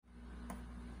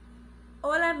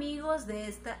Hola amigos de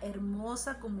esta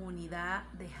hermosa comunidad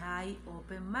de Hive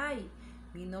Open.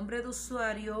 Mi nombre de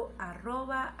usuario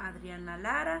 @Adriana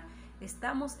Lara.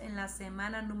 Estamos en la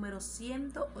semana número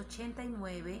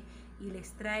 189 y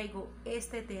les traigo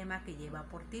este tema que lleva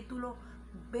por título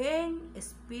Ven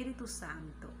Espíritu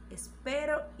Santo.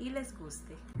 Espero y les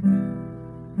guste.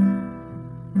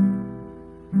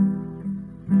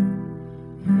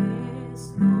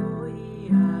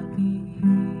 Estoy aquí,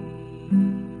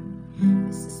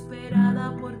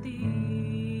 desesperada por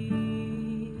ti,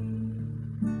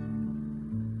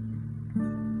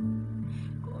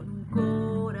 con un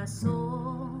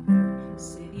corazón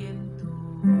sediento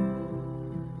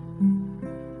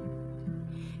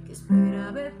que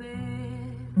espera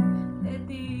beber de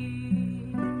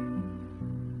ti.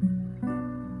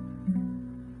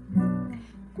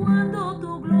 Cuando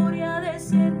tu gloria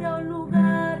desciende a un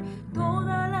lugar,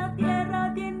 toda la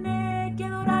tierra tiene que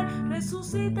adorar.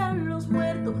 Resucitan los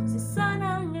muertos, se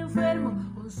sanan enfermos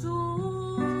con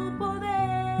su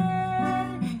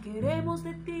poder. Queremos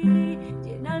de ti,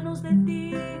 llenarnos de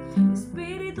ti,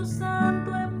 Espíritu Santo.